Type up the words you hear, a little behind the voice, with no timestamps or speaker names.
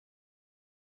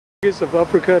Of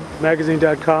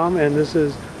uppercutmagazine.com, and this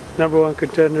is #1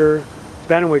 contender,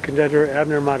 bantamweight contender,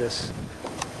 Abner Mares.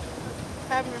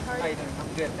 Abner, how are you doing? I'm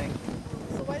good, thank you.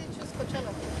 So why did you choose Coachella?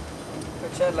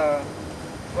 Coachella,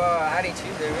 well, I didn't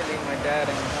choose it really. My dad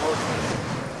and the whole team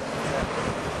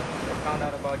they found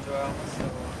out about Joel. So,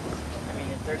 I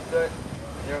mean, if they're good,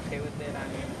 they're okay with it. I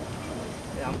mean,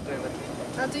 yeah, I'm good with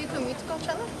it. Now, do you commute to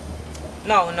Coachella?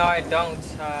 No, I don't.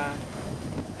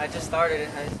 I just started it.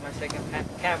 It's my second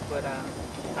camp, but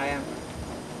I am.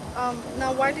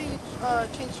 Now, why did you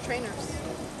change trainers?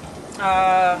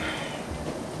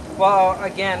 Well,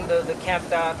 again, the camp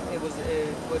thought it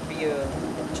would be a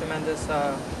tremendous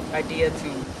idea to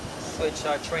switch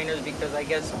trainers because I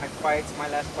guess my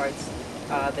last fights,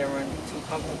 they weren't too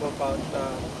comfortable about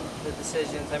the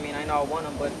decisions. I mean, I know I won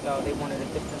them, but they wanted a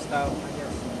different style, I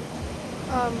guess.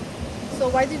 So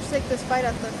why did you take this fight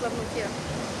at the Club Nokia?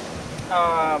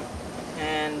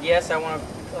 And yes, I want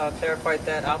to clarify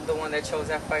that I'm the one that chose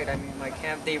that fight. I mean, my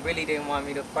camp, they really didn't want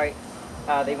me to fight.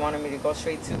 They wanted me to go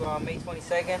straight to May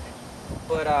 22nd,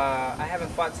 but I haven't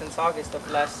fought since August of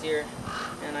last year,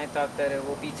 and I thought that it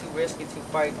would be too risky to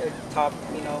fight a top,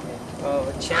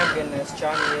 champion as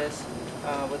Yonnhy is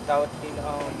without,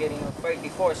 getting a fight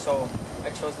before. So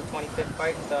I chose the 25th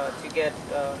fight to get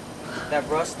that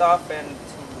rust off and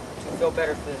to feel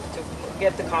better, to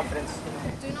get the confidence.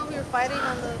 Do you know who you're fighting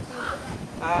on the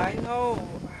 25th? I know,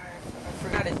 I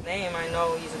forgot his name. I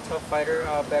know he's a tough fighter,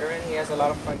 veteran. He has a lot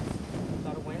of fights, a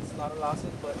lot of wins, a lot of losses,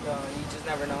 but you just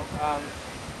never know.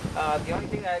 The only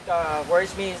thing that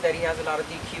worries me is that he has a lot of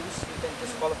DQs. He's been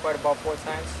disqualified about 4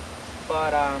 times.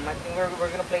 But I think we're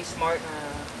going to play smart.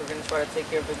 We're going to try to take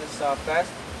care of business fast.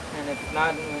 And if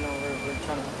not,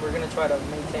 we're going to try to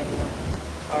maintain,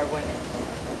 our win.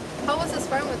 How was this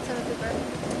fight with Timothy Perez?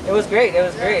 It was great. It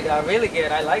was great. Really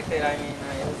good. I liked it. I mean,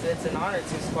 it's an honor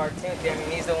to spar Timothy. I mean,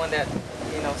 he's the one that,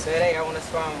 said, hey, I want to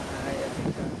spar him. I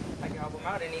think I can help him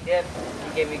out, and he did.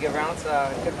 He gave me good rounds,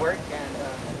 good work, and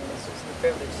it's just a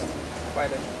privilege to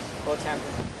fight a world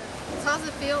champion. So how does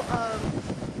it feel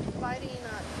fighting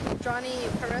Yonnhy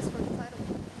Perez for the title?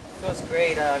 It feels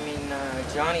great. I mean,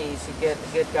 Yonnhy is a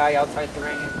good guy outside the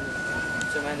ring. He's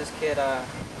a tremendous kid. I've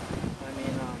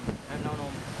known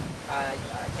him, I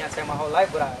can't say my whole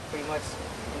life, but pretty much,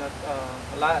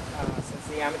 a lot since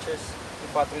the amateurs. He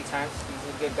fought 3 times.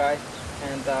 He's a good guy,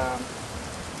 and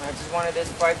I just wanted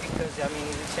this fight because I mean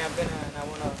he's a champion, and I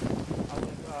want to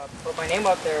put my name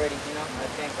out there already. I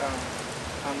think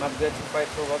I'm good to fight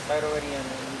for a world title already, and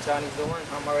Yonnhy's the one.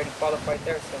 I'm already qualified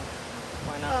there, so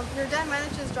why not? Your dad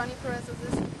manages Yonnhy Perez. Does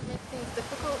this make things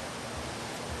difficult?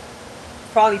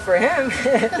 Probably for him.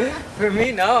 For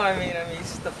me, no. I mean, he's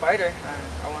just a fighter.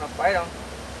 I want to fight him.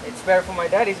 It's better for my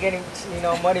dad. He's getting,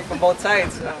 money from both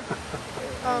sides. So.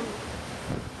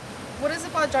 What is it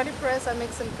about Yonnhy Perez that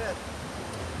makes him good?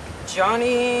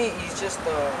 Yonnhy, he's just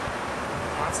a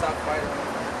non-stop fighter.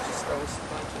 He just throws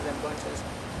bunches and bunches.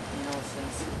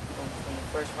 Since from the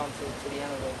first round to the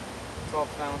end of the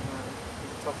 12th round,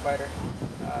 he's a tough fighter.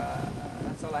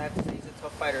 That's all I have to say. He's a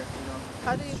tough fighter.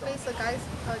 How do you face a guy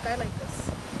like this?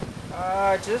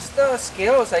 Just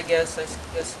skills, I guess.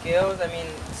 The skills. I mean,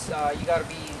 you gotta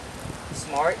be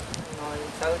smart,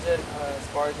 intelligent. As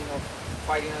far as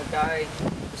fighting a guy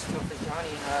as tough as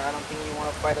Yonnhy, I don't think you want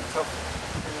to fight a tough,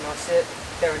 sit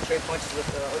there and trade punches with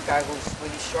a guy who's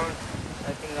really strong.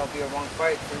 I think that'll be a wrong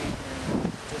fight for me.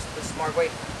 And just the smart way.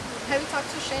 Have you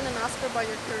talked to Shane and Oscar about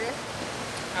your career?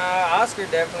 Oscar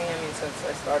definitely. I mean, since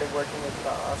I started working with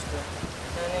Oscar,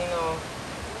 and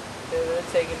they're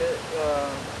taking it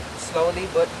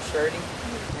slowly but surely.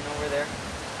 We're there.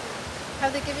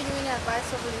 Have they given you any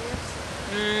advice over the years?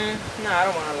 No, I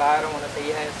don't want to lie. I don't want to say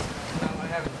yes. No, I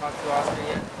haven't talked to Oscar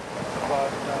yet about.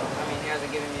 He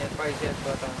hasn't given me advice yet,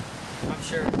 but I'm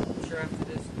sure after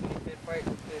this 25th fight,